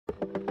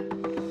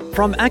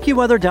From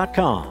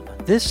AccuWeather.com,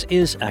 this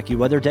is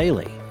AccuWeather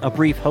Daily, a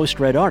brief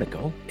host-read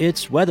article.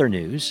 It's weather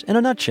news in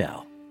a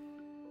nutshell.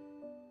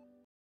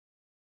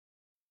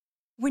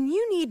 When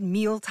you need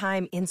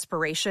mealtime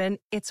inspiration,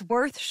 it's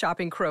worth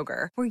shopping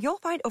Kroger, where you'll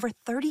find over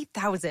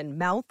 30,000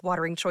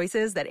 mouth-watering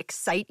choices that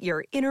excite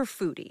your inner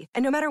foodie.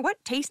 And no matter what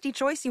tasty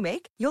choice you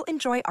make, you'll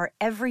enjoy our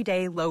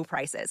everyday low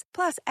prices,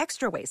 plus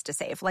extra ways to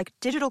save, like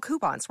digital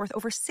coupons worth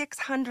over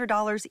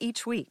 $600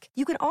 each week.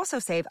 You can also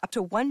save up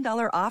to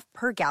 $1 off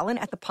per gallon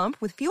at the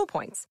pump with fuel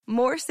points.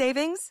 More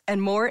savings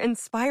and more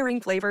inspiring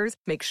flavors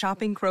make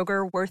shopping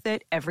Kroger worth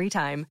it every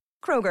time.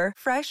 Kroger,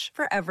 fresh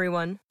for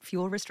everyone.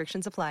 Fuel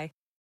restrictions apply.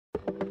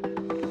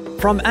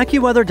 From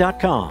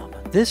AccuWeather.com,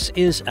 this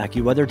is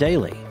AccuWeather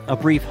Daily, a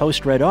brief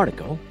host-read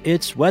article.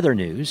 It's weather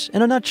news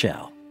in a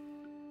nutshell.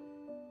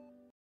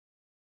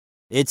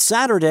 It's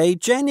Saturday,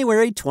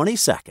 January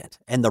 22nd,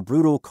 and the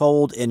brutal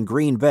cold in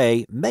Green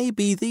Bay may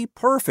be the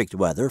perfect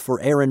weather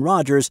for Aaron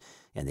Rodgers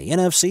in the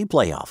NFC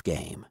playoff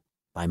game.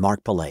 By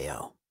Mark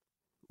Palaio.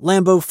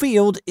 Lambeau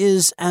Field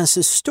is as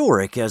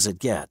historic as it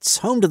gets.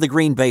 Home to the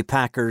Green Bay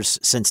Packers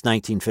since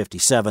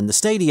 1957, the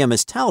stadium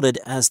is touted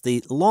as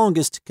the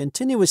longest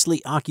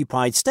continuously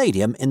occupied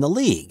stadium in the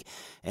league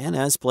and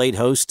has played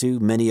host to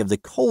many of the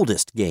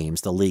coldest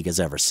games the league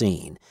has ever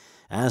seen.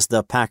 As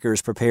the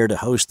Packers prepare to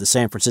host the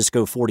San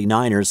Francisco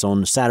 49ers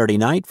on Saturday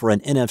night for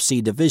an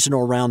NFC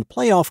divisional round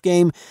playoff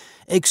game,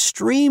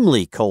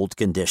 extremely cold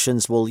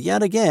conditions will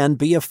yet again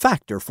be a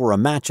factor for a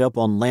matchup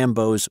on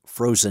Lambeau's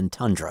frozen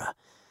tundra.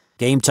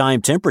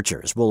 Game-time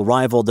temperatures will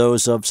rival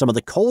those of some of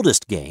the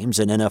coldest games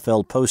in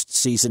NFL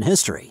postseason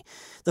history.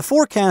 The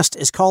forecast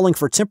is calling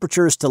for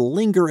temperatures to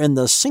linger in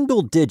the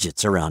single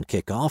digits around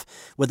kickoff,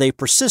 with a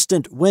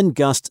persistent wind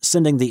gust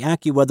sending the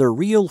AccuWeather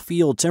real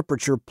field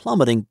temperature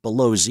plummeting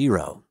below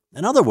zero.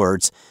 In other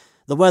words,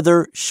 the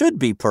weather should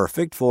be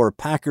perfect for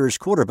Packers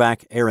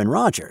quarterback Aaron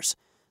Rodgers.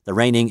 The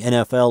reigning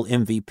NFL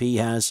MVP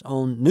has,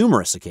 on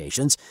numerous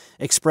occasions,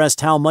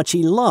 expressed how much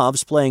he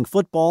loves playing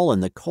football in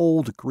the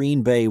cold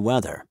Green Bay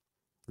weather.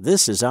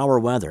 "This is our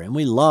weather, and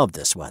we love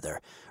this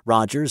weather,"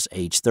 Rodgers,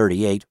 age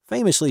 38,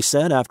 famously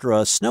said after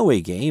a snowy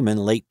game in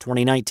late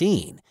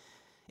 2019.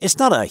 "It's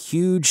not a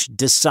huge,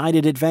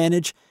 decided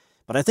advantage,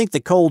 but I think the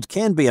cold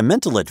can be a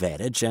mental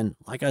advantage, and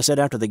like I said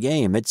after the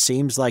game, it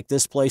seems like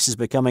this place is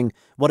becoming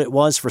what it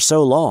was for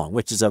so long,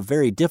 which is a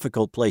very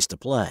difficult place to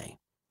play."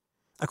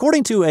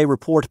 According to a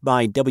report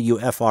by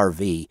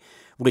WFRV,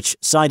 which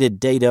cited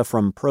data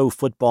from Pro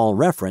Football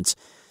Reference,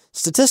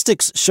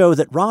 statistics show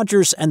that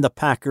Rodgers and the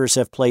Packers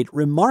have played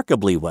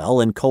remarkably well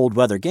in cold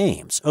weather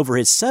games. Over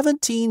his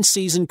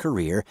 17-season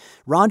career,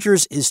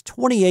 Rodgers is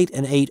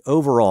 28-8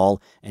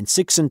 overall and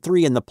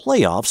 6-3 in the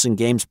playoffs in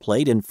games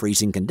played in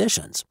freezing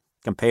conditions.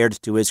 Compared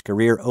to his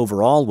career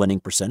overall winning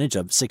percentage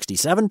of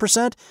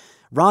 67%,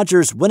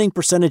 Rodgers' winning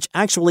percentage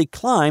actually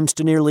climbs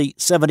to nearly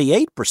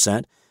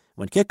 78%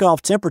 when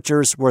kickoff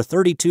temperatures were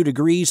 32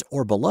 degrees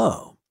or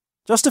below.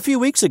 Just a few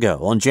weeks ago,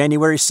 on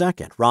January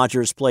 2nd,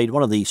 Rodgers played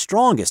one of the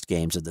strongest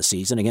games of the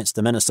season against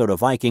the Minnesota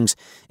Vikings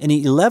in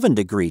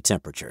 11-degree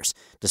temperatures.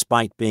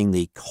 Despite being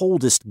the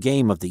coldest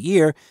game of the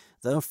year,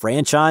 the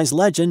franchise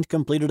legend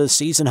completed a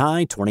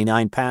season-high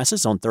 29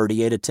 passes on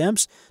 38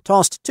 attempts,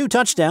 tossed 2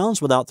 touchdowns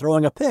without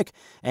throwing a pick,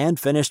 and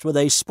finished with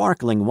a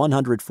sparkling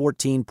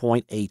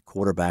 114.8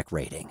 quarterback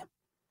rating.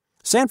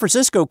 San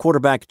Francisco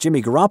quarterback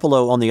Jimmy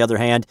Garoppolo, on the other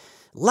hand,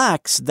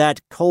 lacks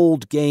that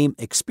cold game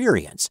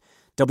experience.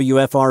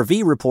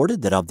 WFRV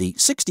reported that of the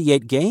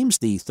 68 games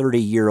the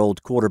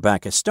 30-year-old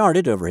quarterback has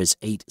started over his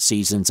 8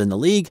 seasons in the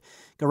league,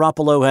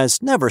 Garoppolo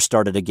has never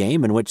started a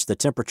game in which the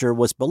temperature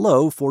was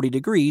below 40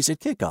 degrees at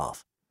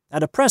kickoff.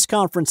 At a press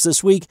conference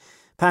this week,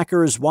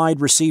 Packers wide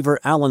receiver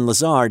Allen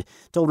Lazard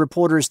told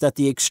reporters that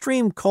the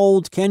extreme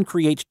cold can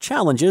create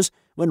challenges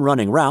when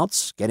running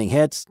routes, getting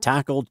hit,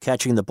 tackled,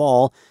 catching the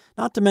ball,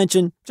 not to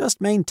mention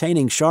just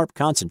maintaining sharp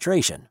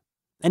concentration.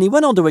 And he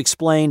went on to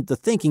explain the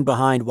thinking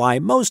behind why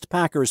most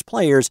Packers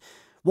players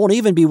won't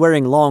even be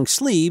wearing long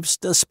sleeves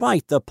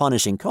despite the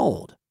punishing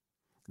cold.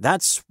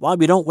 "That's why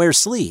we don't wear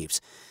sleeves,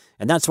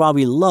 and that's why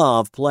we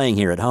love playing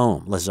here at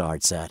home,"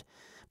 Lazard said,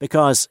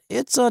 "because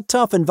it's a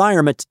tough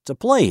environment to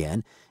play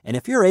in, and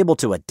if you're able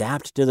to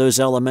adapt to those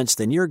elements,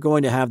 then you're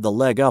going to have the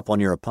leg up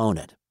on your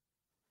opponent."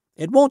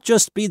 It won't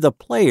just be the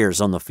players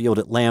on the field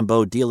at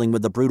Lambeau dealing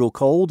with the brutal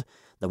cold.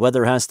 The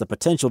weather has the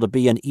potential to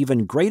be an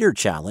even greater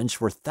challenge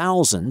for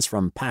thousands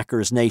from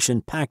Packers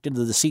Nation packed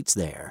into the seats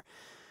there.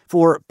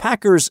 For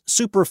Packers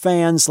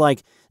superfans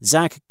like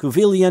Zach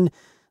Kuvillian,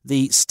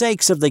 the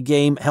stakes of the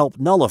game help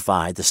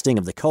nullify the sting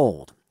of the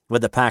cold.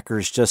 With the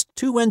Packers just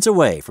 2 wins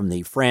away from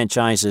the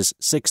franchise's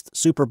 6th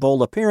Super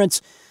Bowl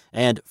appearance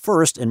and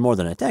first in more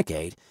than a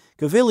decade,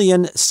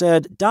 Kuvillian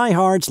said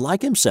diehards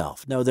like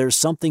himself know there's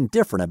something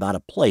different about a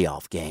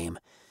playoff game.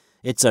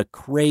 "It's a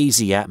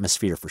crazy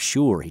atmosphere for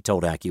sure," he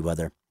told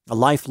AccuWeather. A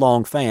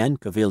lifelong fan,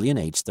 Kuvillian,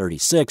 age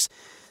 36,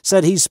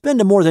 said he's been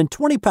to more than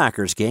 20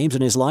 Packers games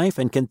in his life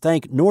and can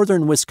thank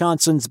northern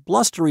Wisconsin's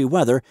blustery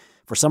weather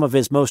for some of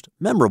his most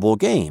memorable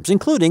games,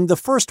 including the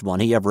first one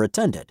he ever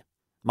attended.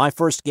 My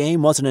first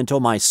game wasn't until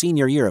my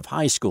senior year of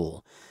high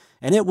school,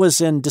 and it was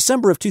in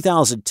December of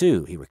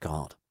 2002, he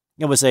recalled.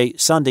 It was a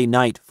Sunday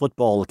night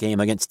football game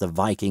against the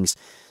Vikings,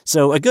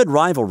 so a good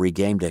rivalry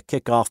game to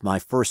kick off my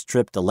first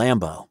trip to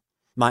Lambeau.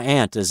 My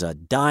aunt is a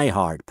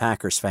die-hard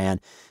Packers fan,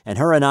 and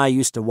her and I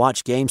used to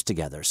watch games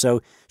together,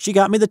 so she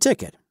got me the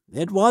ticket.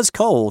 It was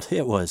cold.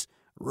 It was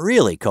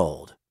really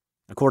cold.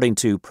 According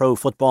to Pro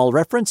Football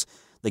Reference,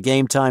 the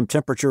game-time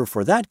temperature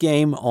for that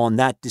game on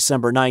that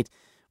December night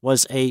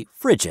was a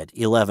frigid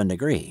 11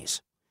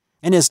 degrees.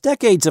 In his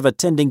decades of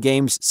attending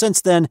games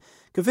since then,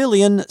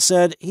 Kavilian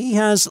said he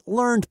has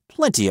learned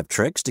plenty of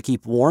tricks to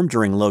keep warm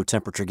during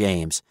low-temperature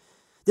games.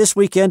 This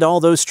weekend, all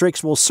those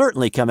tricks will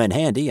certainly come in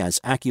handy as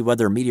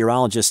AccuWeather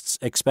meteorologists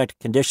expect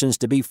conditions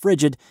to be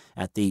frigid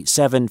at the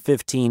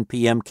 7:15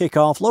 p.m.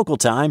 kickoff local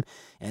time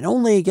and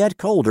only get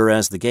colder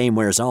as the game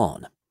wears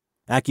on.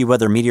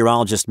 AccuWeather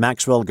meteorologist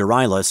Maxwell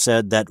Garila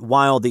said that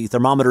while the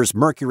thermometer's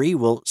mercury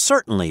will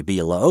certainly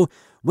be low,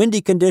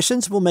 windy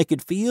conditions will make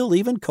it feel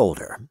even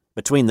colder.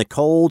 Between the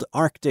cold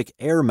Arctic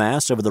air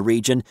mass over the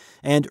region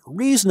and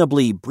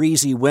reasonably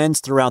breezy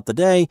winds throughout the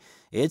day,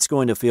 it's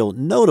going to feel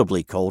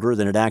notably colder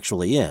than it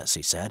actually is,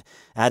 he said,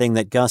 adding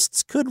that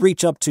gusts could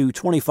reach up to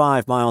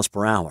 25 miles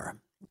per hour.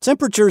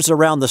 Temperatures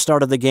around the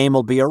start of the game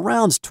will be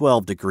around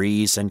 12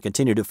 degrees and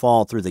continue to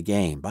fall through the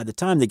game. By the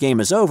time the game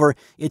is over,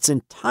 it's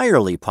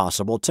entirely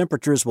possible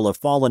temperatures will have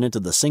fallen into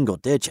the single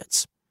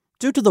digits.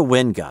 Due to the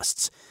wind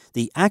gusts,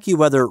 the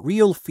AccuWeather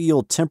real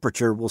field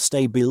temperature will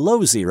stay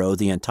below zero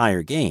the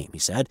entire game, he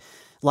said,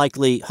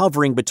 likely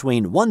hovering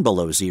between 1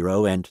 below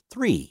zero and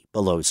 3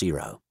 below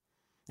zero.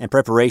 In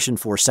preparation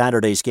for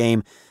Saturday's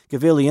game,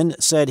 Kavilian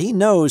said he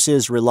knows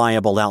his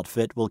reliable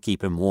outfit will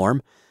keep him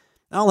warm.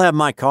 I'll have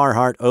my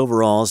Carhartt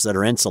overalls that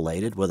are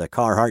insulated with a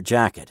Carhartt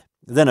jacket.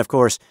 Then, of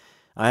course,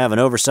 I have an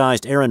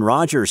oversized Aaron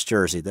Rodgers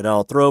jersey that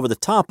I'll throw over the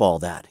top all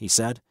that, he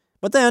said.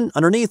 But then,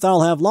 underneath,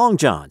 I'll have long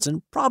johns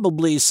and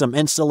probably some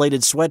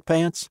insulated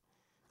sweatpants.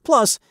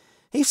 Plus,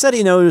 he said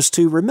he knows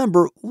to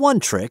remember one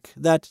trick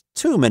that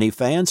too many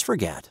fans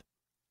forget.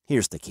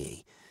 Here's the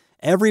key.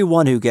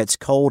 Everyone who gets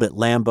cold at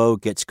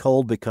Lambeau gets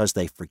cold because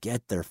they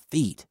forget their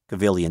feet,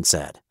 Kavilian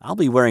said. I'll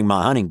be wearing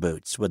my hunting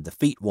boots with the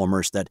feet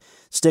warmers that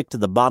stick to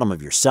the bottom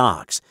of your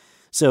socks.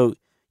 So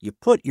you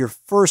put your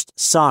first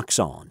socks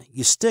on,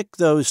 you stick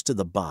those to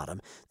the bottom,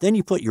 then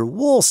you put your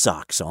wool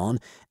socks on,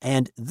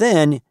 and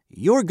then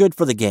you're good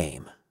for the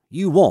game.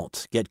 You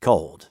won't get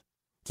cold.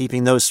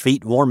 Keeping those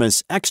feet warm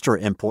is extra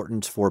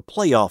important for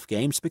playoff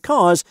games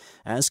because,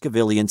 as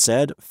Kavilian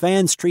said,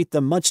 fans treat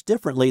them much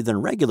differently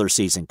than regular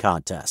season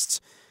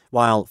contests.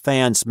 While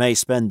fans may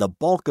spend the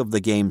bulk of the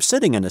game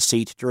sitting in a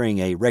seat during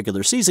a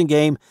regular season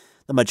game,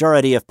 the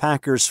majority of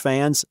Packers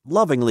fans,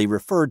 lovingly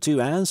referred to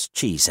as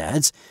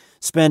cheeseheads,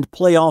 spend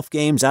playoff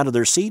games out of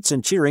their seats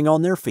and cheering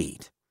on their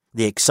feet.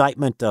 The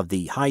excitement of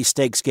the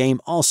high-stakes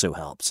game also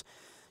helps.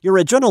 Your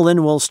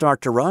adrenaline will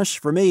start to rush.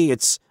 For me,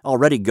 it's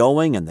already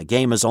going, and the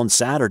game is on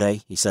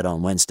Saturday, he said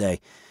on Wednesday.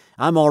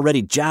 I'm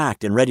already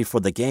jacked and ready for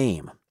the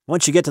game.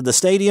 Once you get to the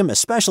stadium,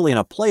 especially in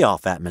a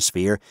playoff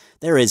atmosphere,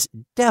 there is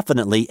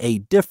definitely a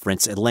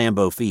difference at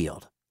Lambeau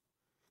Field.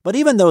 But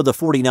even though the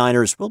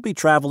 49ers will be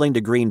traveling to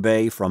Green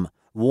Bay from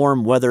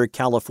warm weather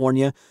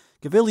California,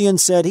 Kavilian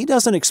said he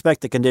doesn't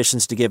expect the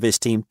conditions to give his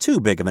team too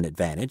big of an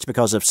advantage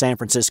because of San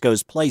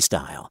Francisco's play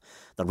style.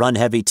 The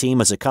run-heavy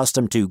team is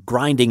accustomed to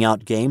grinding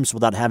out games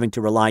without having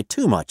to rely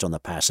too much on the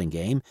passing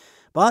game.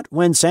 But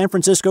when San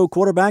Francisco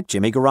quarterback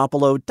Jimmy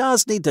Garoppolo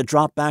does need to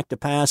drop back to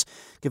pass,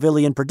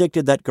 Kavilian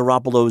predicted that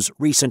Garoppolo's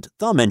recent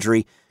thumb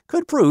injury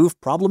could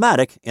prove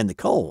problematic in the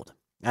cold.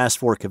 As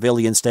for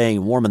Kavilian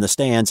staying warm in the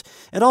stands,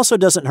 it also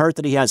doesn't hurt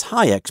that he has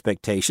high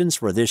expectations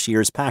for this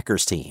year's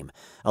Packers team.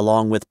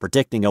 Along with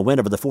predicting a win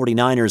over the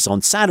 49ers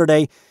on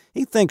Saturday,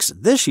 he thinks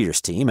this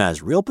year's team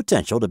has real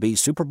potential to be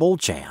Super Bowl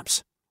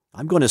champs.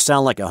 I'm going to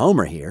sound like a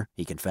homer here,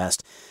 he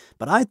confessed,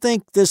 but I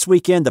think this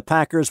weekend the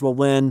Packers will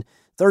win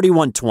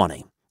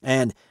 31-20.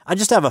 And I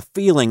just have a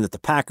feeling that the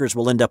Packers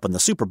will end up in the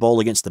Super Bowl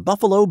against the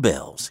Buffalo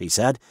Bills, he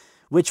said,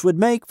 which would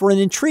make for an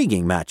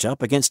intriguing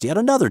matchup against yet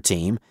another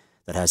team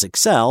that has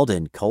excelled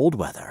in cold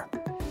weather.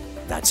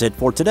 That's it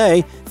for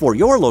today. For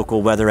your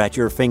local weather at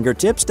your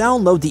fingertips,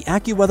 download the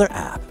AccuWeather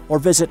app or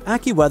visit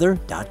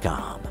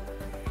AccuWeather.com.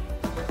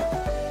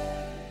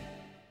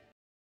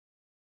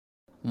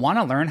 Want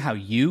to learn how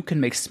you can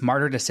make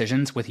smarter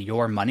decisions with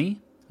your money?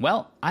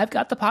 Well, I've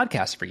got the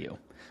podcast for you.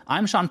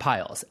 I'm Sean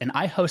Piles, and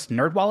I host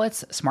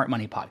NerdWallet's Smart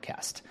Money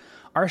Podcast.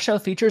 Our show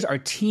features our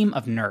team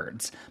of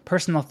nerds,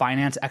 personal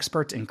finance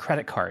experts in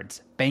credit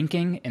cards,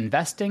 banking,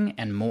 investing,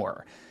 and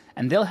more.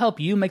 And they'll help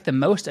you make the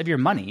most of your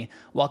money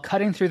while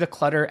cutting through the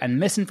clutter and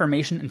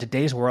misinformation in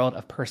today's world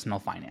of personal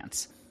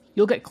finance.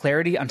 You'll get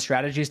clarity on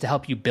strategies to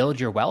help you build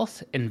your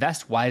wealth,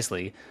 invest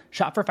wisely,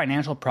 shop for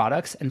financial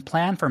products, and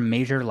plan for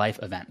major life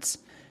events.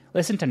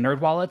 Listen to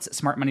NerdWallet's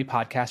Smart Money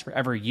Podcast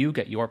wherever you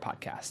get your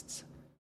podcasts.